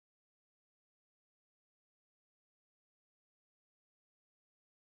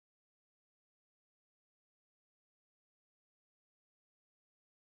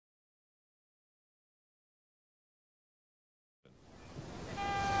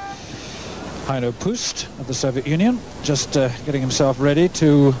Puuste of the Soviet Union, just getting himself ready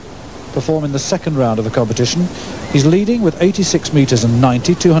to perform in the second round of the competition. He's leading with 86 meters and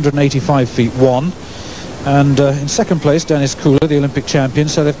 90, 285 feet 1. And in second place, Kula, the Olympic champion.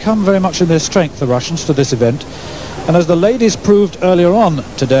 So they've come very much in their strength, the Russians, to this event. And as the ladies proved earlier on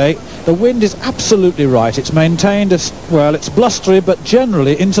today, the wind is absolutely right. It's maintained, well, it's blustery, but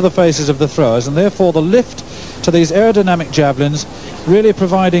generally into the faces of the throwers, and therefore the lift to these aerodynamic javelins really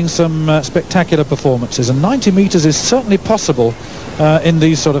providing some spectacular performances. And 90 meters is certainly possible in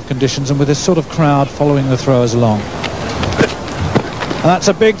these sort of conditions and with this sort of crowd following the throwers along. And that's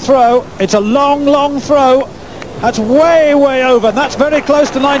a big throw. It's a long, long throw. That's way, way over. And that's very close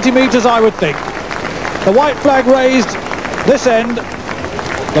to 90 meters, I would think. The white flag raised this end.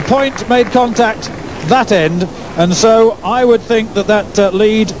 The point made contact that end. And so I would think that that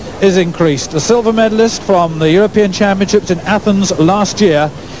lead is increased. The silver medalist from the European Championships in Athens last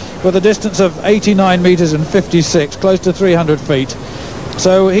year with a distance of 89 meters and 56, close to 300 feet.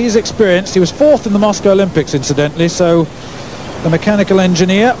 So he's experienced. He was fourth in the Moscow Olympics, incidentally. So the mechanical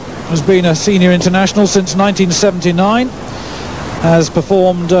engineer has been a senior international since 1979, has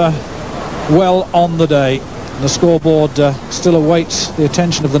performed well on the day. The scoreboard still awaits the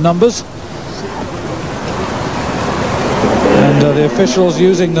attention of the numbers. And the officials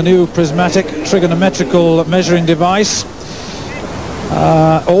using the new prismatic trigonometrical measuring device.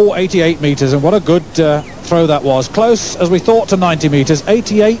 88 meters, and what a good throw that was. Close, as we thought, to 90 meters,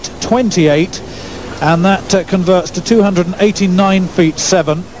 88.28. And that converts to 289 feet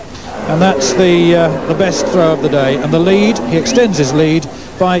 7, and that's the best throw of the day. And the lead, he extends his lead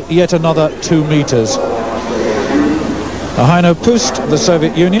by yet another 2 meters. Puuste of the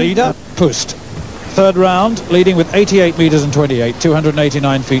Soviet Union, leader, Puuste. Third round, leading with 88 meters and 28,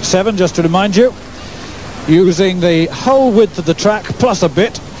 289 feet 7, just to remind you, using the whole width of the track plus a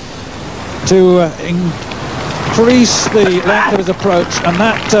bit to increase the length of his approach. And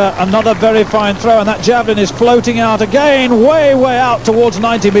that another very fine throw, and that javelin is floating out again, way, way out towards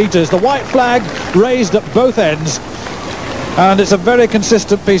 90 meters. The white flag raised at both ends, and it's a very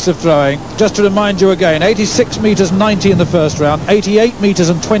consistent piece of throwing. Just to remind you again, 86 meters 90 in the first round, 88 meters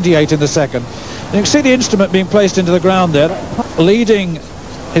and 28 in the second. And you can see the instrument being placed into the ground there, leading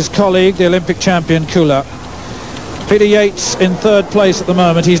his colleague, the Olympic champion Kula. Peter Yates in third place at the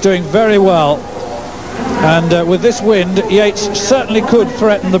moment. He's doing very well. And with this wind, Yates certainly could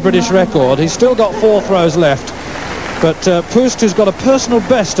threaten the British record. He's still got 4 throws left. But Puuste, who's got a personal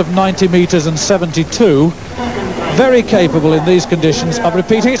best of 90 meters and 72, very capable in these conditions of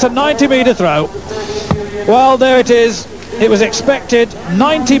repeating. It's a 90-meter throw. Well, there it is. It was expected.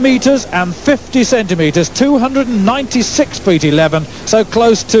 90 meters and 50 centimeters, 296 feet 11, so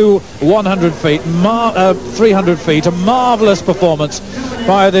close to 100 feet, 300 feet. A marvelous performance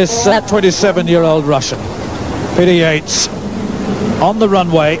by this 27-year-old Russian. Peter Yates on the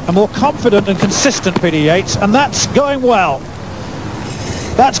runway, a more confident and consistent Peter Yates, and that's going well.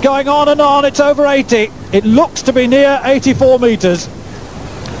 That's going on and on. It's over 80. It looks to be near 84 meters.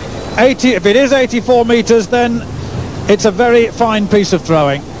 80. If it is 84 meters, then it's a very fine piece of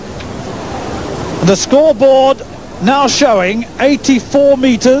throwing. The scoreboard now showing 84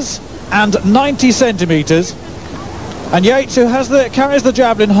 meters and 90 centimeters. And Yates, who carries the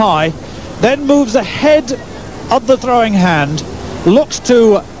javelin high, then moves ahead of the throwing hand, looks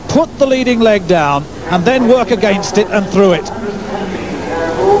to put the leading leg down and then work against it and through it.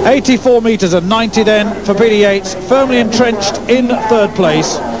 84 meters and 90 then for Peter Yates, firmly entrenched in third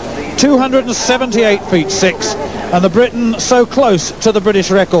place. 278 feet 6, and the Briton so close to the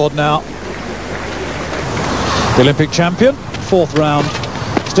British record now. The Olympic champion, fourth round,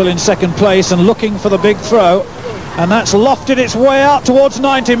 still in second place and looking for the big throw, and that's lofted its way out towards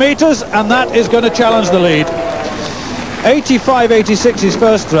 90 meters, and that is going to challenge the lead. 85-86 his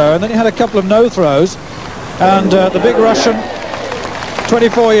first throw, and then he had a couple of no throws, and the big Russian,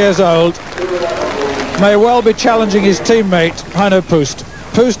 24 years old, may well be challenging his teammate Puuste.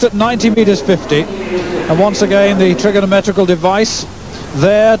 Puuste at 90 meters 50, and once again the trigonometrical device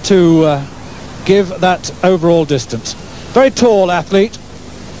there to give that overall distance. Very tall athlete,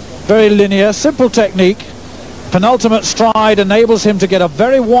 very linear, simple technique. Penultimate stride enables him to get a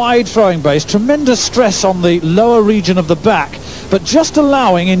very wide throwing base, tremendous stress on the lower region of the back, but just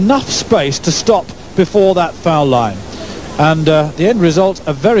allowing enough space to stop before that foul line. And the end result,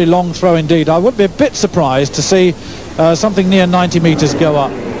 a very long throw indeed. I would be a bit surprised to see something near 90 meters go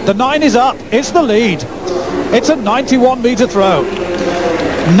up. The 9 is up. It's the lead. It's a 91-meter throw.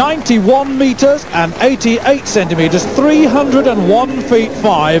 91 meters and 88 centimeters, 301 feet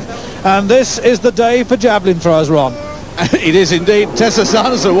 5. And this is the day for javelin throwers, Ron. It is indeed. Tessa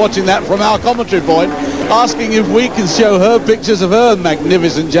Sanderson watching that from our commentary point, asking if we can show her pictures of her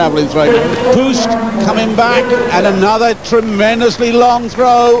magnificent javelin throw. Puuste coming back, and another tremendously long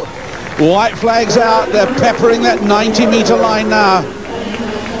throw. White flags out. They're peppering that 90-meter line now.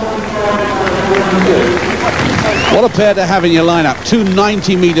 What a pair to have in your lineup. Two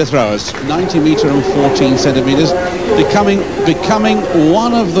 90-meter throwers, 90 meter and 14 centimeters, becoming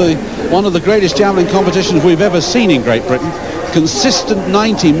one of the greatest javelin competitions we've ever seen in Great Britain. Consistent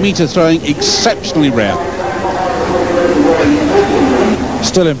 90-meter throwing, exceptionally rare.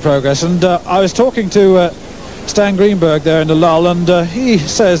 Still in progress, and I was talking to Stan Greenberg there in the lull, and he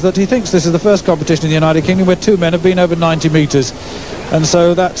says that he thinks this is the first competition in the United Kingdom where two men have been over 90 metres, and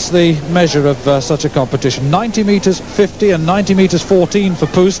so that's the measure of such a competition. 90 metres 50 and 90 metres 14 for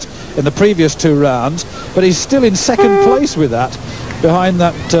Puuste in the previous two rounds, but he's still in second place with that, behind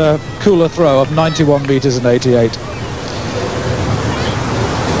that Kula throw of 91 metres and 88.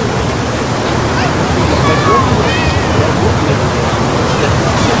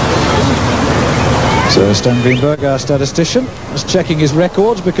 So Stan Greenberg, our statistician, is checking his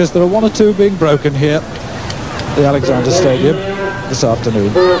records because there are one or two being broken here at the Alexander Stadium this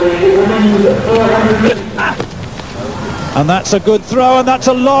afternoon. And that's a good throw, and that's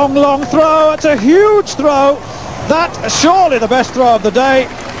a long, long throw. It's a huge throw. That's surely the best throw of the day.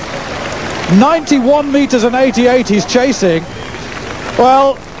 91 metres and 88 he's chasing.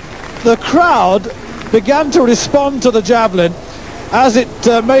 Well, the crowd began to respond to the javelin as it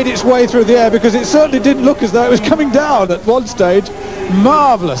made its way through the air, because it certainly didn't look as though it was coming down at one stage.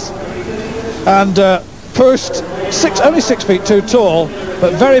 Marvellous. And Puuste, only 6 feet 2 tall,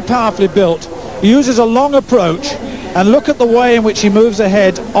 but very powerfully built, uses a long approach, and look at the way in which he moves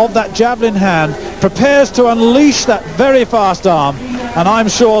ahead of that javelin hand, prepares to unleash that very fast arm, and I'm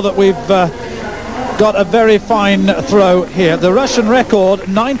sure that we've got a very fine throw here. The Russian record,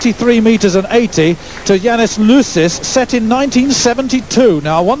 93 metres and 80 to Yates set in 1972.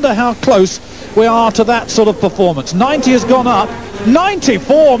 Now I wonder how close we are to that sort of performance. 90 has gone up,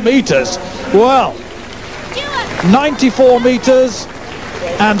 94 metres. Well, 94 metres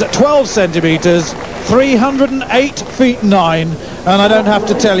and 12 centimetres, 308 feet 9, and I don't have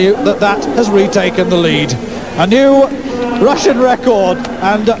to tell you that that has retaken the lead. A new Russian record,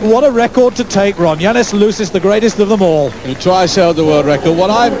 and what a record to take, Ron. Yates, the greatest of them all. Twice held the world record. What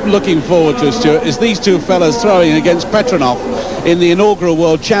I'm looking forward to, Stuart, is these two fellas throwing against Petronov in the inaugural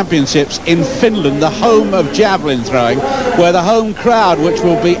World Championships in Finland, the home of javelin throwing, where the home crowd, which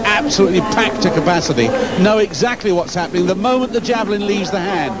will be absolutely packed to capacity, know exactly what's happening. The moment the javelin leaves the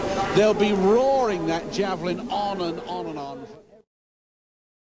hand, they'll be roaring that javelin on and on and on.